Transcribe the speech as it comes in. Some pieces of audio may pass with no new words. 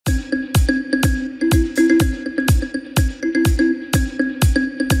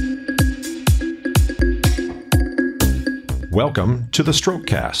Welcome to the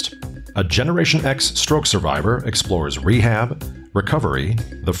Strokecast. A Generation X stroke survivor explores rehab, recovery,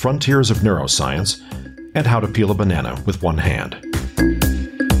 the frontiers of neuroscience, and how to peel a banana with one hand.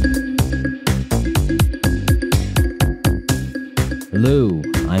 Hello,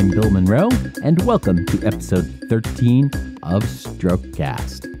 I'm Bill Monroe, and welcome to episode 13 of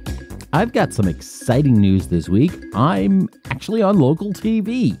Strokecast. I've got some exciting news this week. I'm actually on local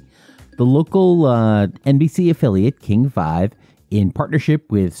TV. The local NBC affiliate, King 5, in partnership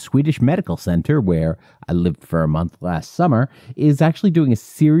with Swedish Medical Center, where I lived for a month last summer, is actually doing a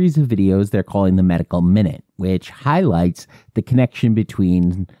series of videos they're calling the Medical Minute, which highlights the connection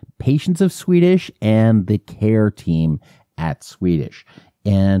between patients of Swedish and the care team at Swedish.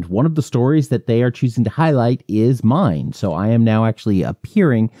 And one of the stories that they are choosing to highlight is mine. So I am now actually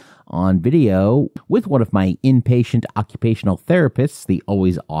appearing on video with one of my inpatient occupational therapists, the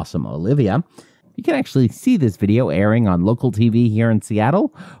always awesome Olivia. You can actually see this video airing on local TV here in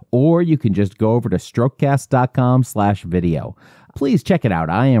Seattle, or you can just go over to strokecast.com/video. Please check it out.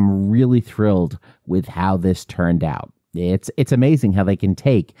 I am really thrilled with how this turned out. It's amazing how they can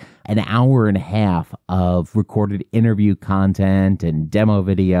take an hour and a half of recorded interview content and demo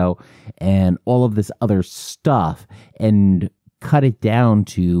video and all of this other stuff and cut it down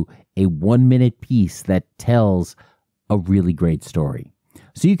to a 1-minute piece that tells a really great story.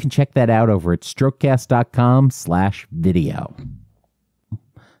 So you can check that out over at strokecast.com/video.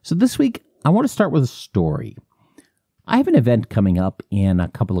 So this week, I want to start with a story. I have an event coming up in a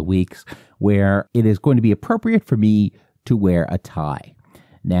couple of weeks where it is going to be appropriate for me to wear a tie.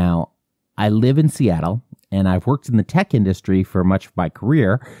 Now, I live in Seattle, and I've worked in the tech industry for much of my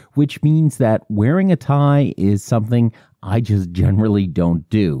career, which means that wearing a tie is something I just generally don't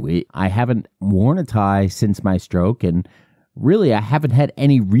do. I haven't worn a tie since my stroke, and really, I haven't had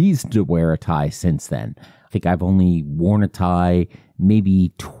any reason to wear a tie since then. I think I've only worn a tie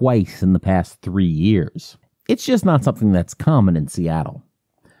maybe twice in the past 3 years. It's just not something that's common in Seattle.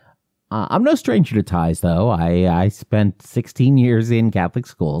 I'm no stranger to ties, though. I spent 16 years in Catholic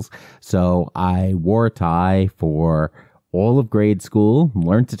schools, so I wore a tie for all of grade school,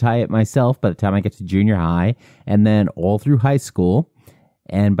 learned to tie it myself by the time I got to junior high, and then all through high school.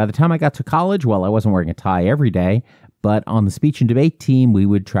 And by the time I got to college, well, I wasn't wearing a tie every day, but on the speech and debate team, we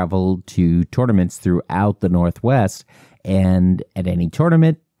would travel to tournaments throughout the Northwest, and at any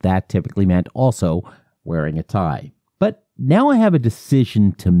tournament, that typically meant also wearing a tie. But now I have a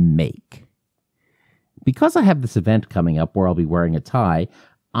decision to make. Because I have this event coming up where I'll be wearing a tie,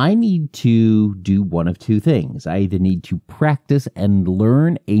 I need to do one of two things. I either need to practice and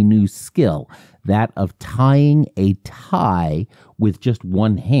learn a new skill, that of tying a tie with just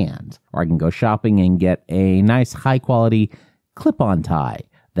one hand, or I can go shopping and get a nice high-quality clip-on tie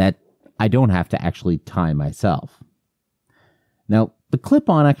that I don't have to actually tie myself. Now, the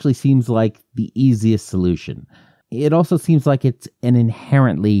clip-on actually seems like the easiest solution. It also seems like it's an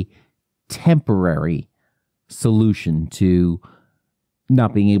inherently temporary solution to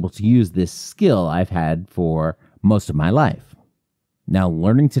not being able to use this skill I've had for most of my life. Now,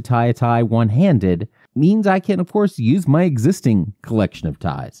 learning to tie a tie one-handed means I can, of course, use my existing collection of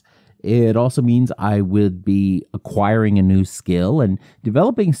ties. It also means I would be acquiring a new skill and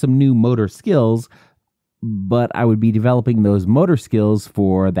developing some new motor skills, but I would be developing those motor skills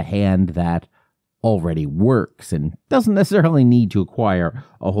for the hand that already works and doesn't necessarily need to acquire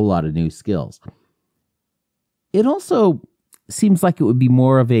a whole lot of new skills. It also seems like it would be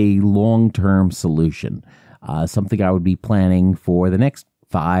more of a long-term solution, something I would be planning for the next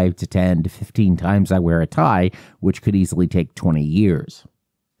 5 to 10 to 15 times I wear a tie, which could easily take 20 years.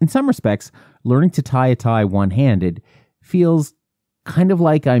 In some respects, learning to tie a tie one-handed feels kind of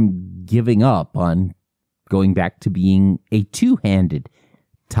like I'm giving up on going back to being a two-handed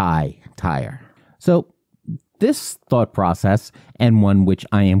tier. So this thought process, and one which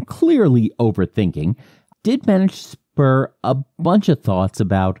I am clearly overthinking, did manage to spur a bunch of thoughts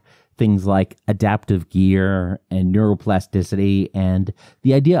about things like adaptive gear and neuroplasticity and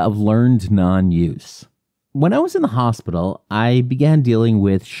the idea of learned non-use. When I was in the hospital, I began dealing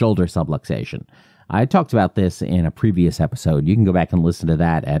with shoulder subluxation. I talked about this in a previous episode. You can go back and listen to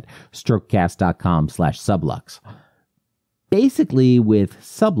that at strokecast.com/sublux. Basically, with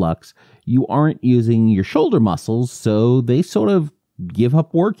sublux, you aren't using your shoulder muscles, so they sort of give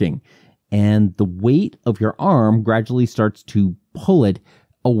up working. And the weight of your arm gradually starts to pull it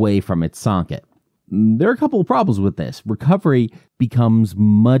away from its socket. There are a couple of problems with this. Recovery becomes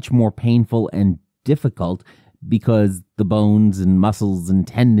much more painful and difficult because the bones and muscles and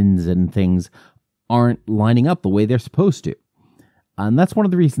tendons and things aren't lining up the way they're supposed to. And that's one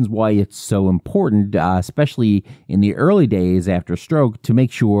of the reasons why it's so important, especially in the early days after stroke, to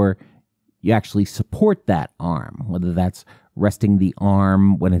make sure you actually support that arm, whether that's resting the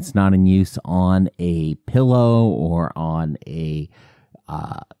arm when it's not in use on a pillow or on a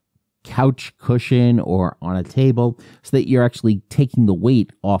couch cushion or on a table, so that you're actually taking the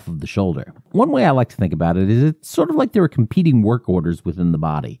weight off of the shoulder. One way I like to think about it is it's sort of like there are competing work orders within the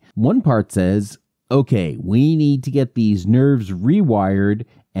body. One part says, okay, we need to get these nerves rewired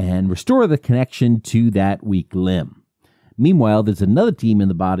and restore the connection to that weak limb. Meanwhile, there's another team in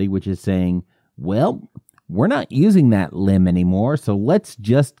the body which is saying, well, we're not using that limb anymore, so let's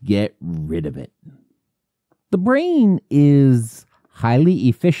just get rid of it. The brain is highly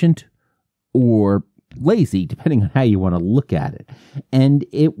efficient or lazy, depending on how you want to look at it. And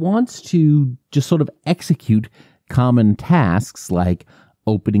it wants to just sort of execute common tasks like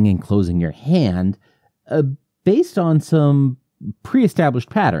opening and closing your hand based on some pre-established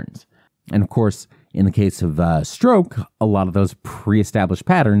patterns. And of course, in the case of stroke, a lot of those pre-established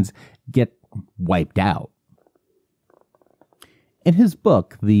patterns get wiped out. In his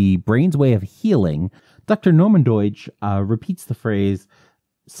book, The Brain's Way of Healing, Dr. Norman Doidge repeats the phrase,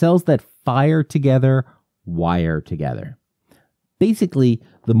 cells that fire together, wire together. Basically,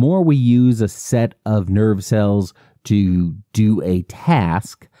 the more we use a set of nerve cells to do a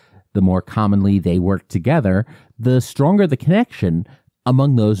task, the more commonly they work together, the stronger the connection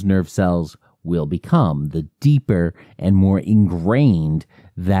among those nerve cells will become, the deeper and more ingrained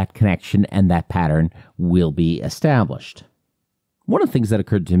that connection and that pattern will be established. One of the things that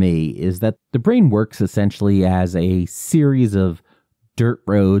occurred to me is that the brain works essentially as a series of dirt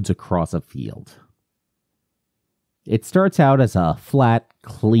roads across a field. It starts out as a flat,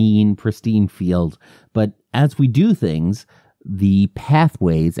 clean, pristine field, but as we do things, the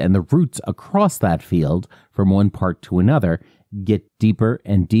pathways and the routes across that field from one part to another get deeper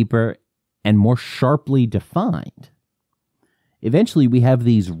and deeper and more sharply defined. Eventually, we have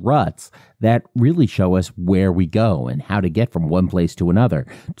these ruts that really show us where we go and how to get from one place to another,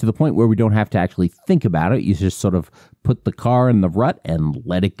 to the point where we don't have to actually think about it. You just sort of put the car in the rut and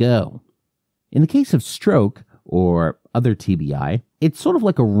let it go. In the case of stroke or other TBI, it's sort of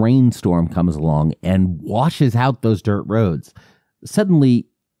like a rainstorm comes along and washes out those dirt roads. Suddenly,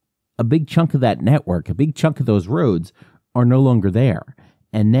 a big chunk of that network, a big chunk of those roads are no longer there.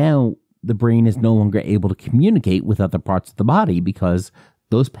 And now the brain is no longer able to communicate with other parts of the body because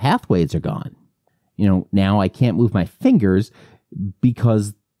those pathways are gone. Now I can't move my fingers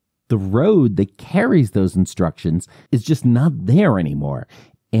because the road that carries those instructions is just not there anymore,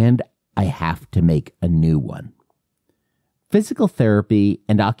 and I have to make a new one. Physical therapy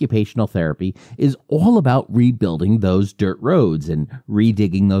and occupational therapy is all about rebuilding those dirt roads and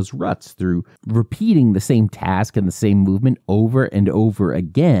redigging those ruts through repeating the same task and the same movement over and over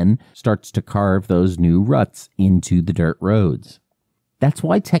again starts to carve those new ruts into the dirt roads. That's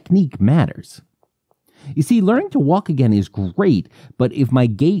why technique matters. You see, learning to walk again is great, but if my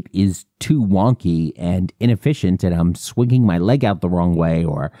gait is too wonky and inefficient and I'm swinging my leg out the wrong way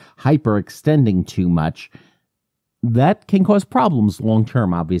or hyperextending too much, that can cause problems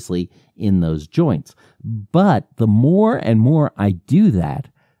long-term, obviously, in those joints. But the more and more I do that,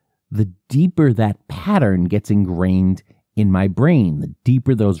 the deeper that pattern gets ingrained in my brain, the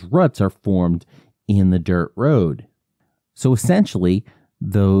deeper those ruts are formed in the dirt road. So essentially,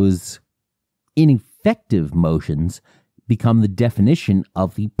 those ineffective motions become the definition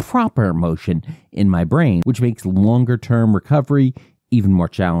of the proper motion in my brain, which makes longer-term recovery even more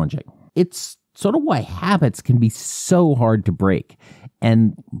challenging. It's sort of why habits can be so hard to break,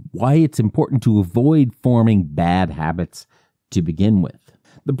 and why it's important to avoid forming bad habits to begin with.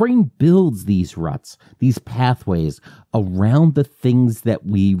 The brain builds these ruts, these pathways, around the things that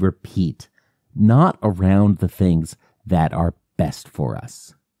we repeat, not around the things that are best for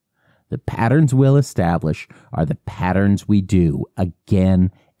us. The patterns we'll establish are the patterns we do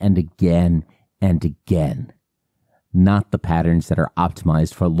again and again and again, not the patterns that are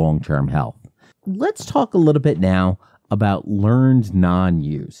optimized for long-term health. Let's talk a little bit now about learned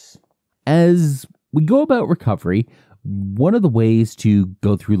non-use. As we go about recovery, one of the ways to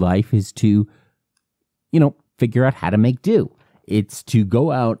go through life is to, figure out how to make do. It's to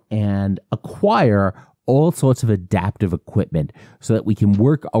go out and acquire all sorts of adaptive equipment so that we can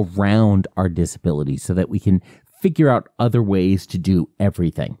work around our disabilities, so that we can figure out other ways to do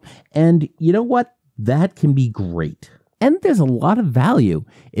everything. And you know what? That can be great. And there's a lot of value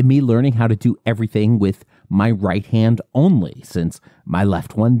in me learning how to do everything with my right hand only, since my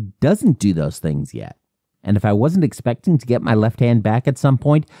left one doesn't do those things yet. And if I wasn't expecting to get my left hand back at some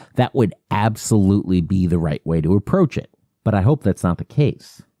point, that would absolutely be the right way to approach it. but I hope that's not the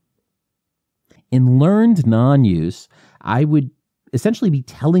case. In learned non-use, I would essentially be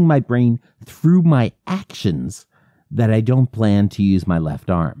telling my brain through my actions that I don't plan to use my left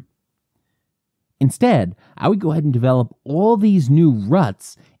arm. Instead, I would go ahead and develop all these new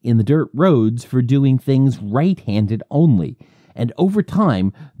ruts in the dirt roads for doing things right-handed only. And over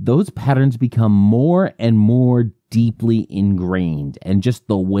time, those patterns become more and more deeply ingrained and just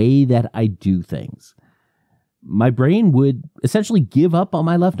the way that I do things. My brain would essentially give up on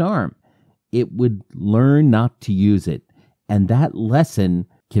my left arm. It would learn not to use it. And that lesson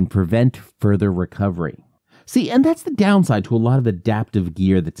can prevent further recovery. See, and that's the downside to a lot of adaptive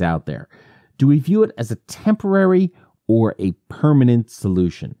gear that's out there. Do we view it as a temporary or a permanent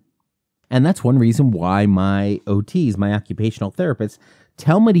solution? And that's one reason why my OTs, my occupational therapists,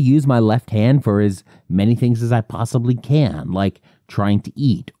 tell me to use my left hand for as many things as I possibly can, like trying to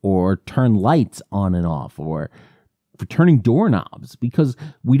eat or turn lights on and off or for turning doorknobs, because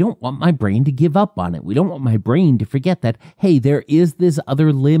we don't want my brain to give up on it. We don't want my brain to forget that, hey, there is this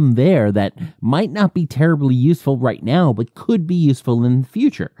other limb there that might not be terribly useful right now, but could be useful in the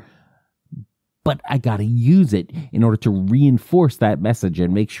future. But I got to use it in order to reinforce that message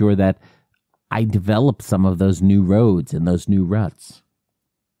and make sure that I develop some of those new roads and those new ruts.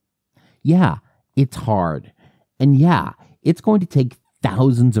 Yeah, it's hard. And yeah, it's going to take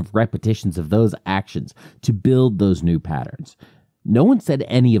thousands of repetitions of those actions to build those new patterns. No one said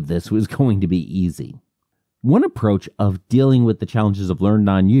any of this was going to be easy. One approach of dealing with the challenges of learned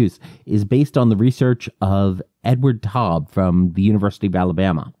non-use is based on the research of Edward Taub from the University of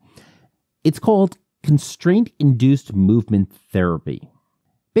Alabama. It's called constraint-induced movement therapy.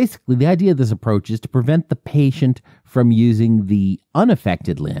 Basically, the idea of this approach is to prevent the patient from using the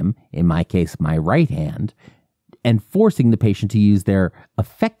unaffected limb, in my case, my right hand, and forcing the patient to use their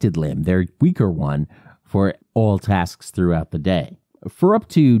affected limb, their weaker one, for all tasks throughout the day. For up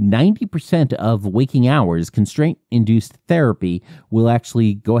to 90% of waking hours, constraint-induced therapy will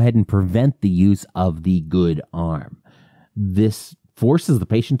actually go ahead and prevent the use of the good arm. This forces the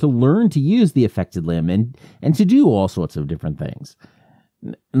patient to learn to use the affected limb and to do all sorts of different things.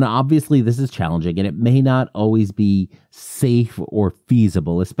 Now, obviously, this is challenging, and it may not always be safe or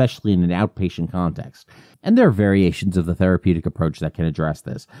feasible, especially in an outpatient context. And there are variations of the therapeutic approach that can address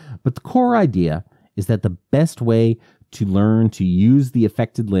this. But the core idea is that the best way to learn to use the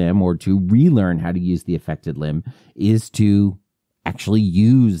affected limb or to relearn how to use the affected limb is to actually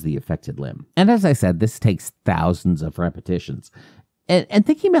use the affected limb. And as I said, this takes thousands of repetitions. And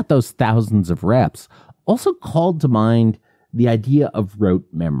thinking about those thousands of reps also called to mind the idea of rote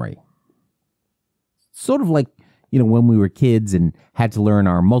memory. Sort of like, when we were kids and had to learn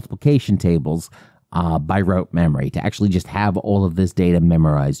our multiplication tables by rote memory, to actually just have all of this data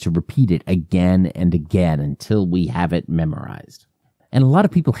memorized, to repeat it again and again until we have it memorized. And a lot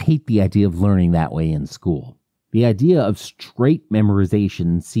of people hate the idea of learning that way in school. The idea of straight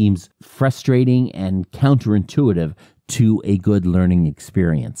memorization seems frustrating and counterintuitive to a good learning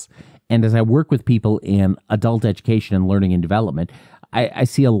experience. And as I work with people in adult education and learning and development, I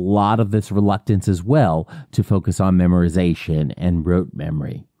see a lot of this reluctance as well to focus on memorization and rote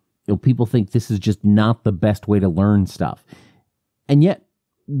memory. People think this is just not the best way to learn stuff. And yet,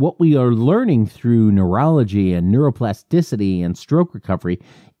 what we are learning through neurology and neuroplasticity and stroke recovery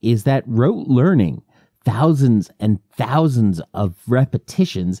is that rote learning, thousands and thousands of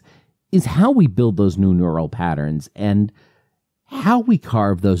repetitions, is how we build those new neural patterns and how we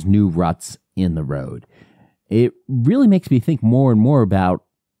carve those new ruts in the road. It really makes me think more and more about,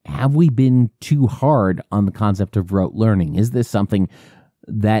 have we been too hard on the concept of rote learning? Is this something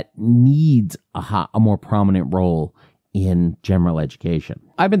that needs a more prominent role in general education?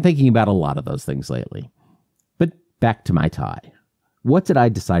 I've been thinking about a lot of those things lately. But back to my tie. What did I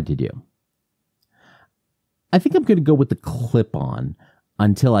decide to do? I think I'm going to go with the clip-on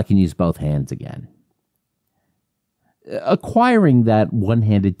until I can use both hands again. Acquiring that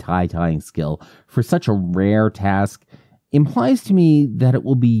one-handed tie-tying skill for such a rare task implies to me that it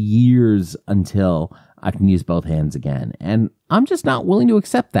will be years until I can use both hands again, and I'm just not willing to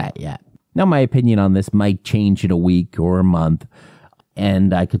accept that yet. Now, my opinion on this might change in a week or a month,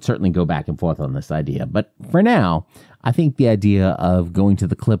 and I could certainly go back and forth on this idea, but for now, I think the idea of going to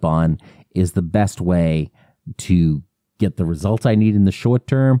the clip-on is the best way to get the results I need in the short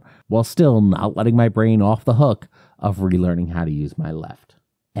term, while still not letting my brain off the hook of relearning how to use my left.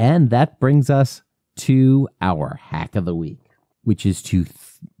 And that brings us to our hack of the week, which is to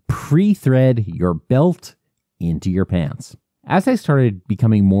pre-thread your belt into your pants. As I started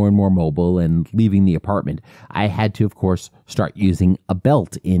becoming more and more mobile and leaving the apartment, I had to, of course, start using a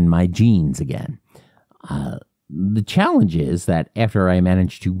belt in my jeans again. The challenge is that after I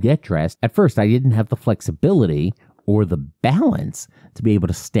managed to get dressed, at first I didn't have the flexibility or the balance to be able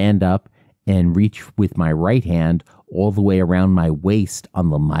to stand up and reach with my right hand all the way around my waist on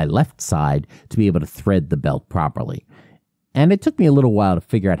my left side to be able to thread the belt properly. And it took me a little while to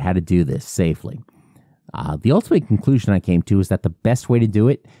figure out how to do this safely. The ultimate conclusion I came to is that the best way to do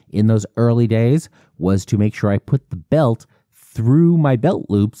it in those early days was to make sure I put the belt through my belt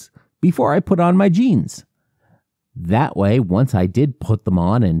loops before I put on my jeans. That way, once I did put them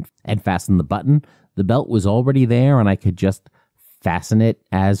on and fasten the button, the belt was already there and I could just fasten it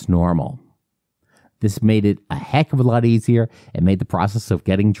as normal. This made it a heck of a lot easier and made the process of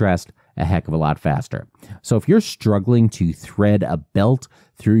getting dressed a heck of a lot faster. So if you're struggling to thread a belt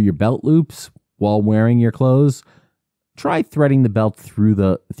through your belt loops while wearing your clothes, try threading the belt through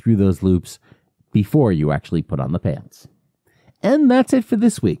those loops before you actually put on the pants. And that's it for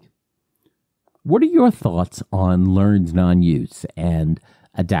this week. What are your thoughts on learned non-use and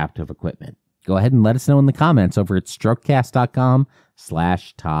adaptive equipment? Go ahead and let us know in the comments over at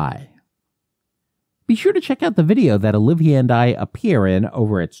strokecast.com/tie. Be sure to check out the video that Olivia and I appear in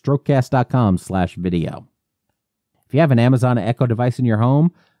over at strokecast.com/video. If you have an Amazon Echo device in your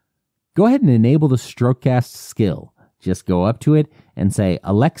home, go ahead and enable the Strokecast skill. Just go up to it and say,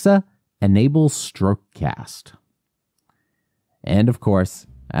 Alexa, enable Strokecast. And of course,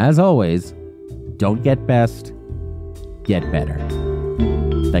 as always, don't get best, get better.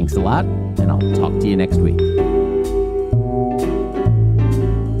 Thanks a lot, and I'll talk to you next week.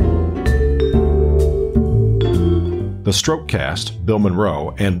 The Strokecast, Bill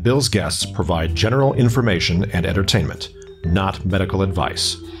Monroe, and Bill's guests provide general information and entertainment, not medical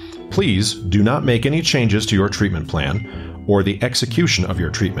advice. Please do not make any changes to your treatment plan or the execution of your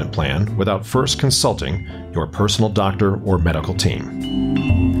treatment plan without first consulting your personal doctor or medical team.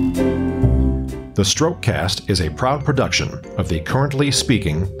 The Strokecast is a proud production of the Currently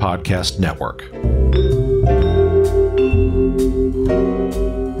Speaking Podcast Network.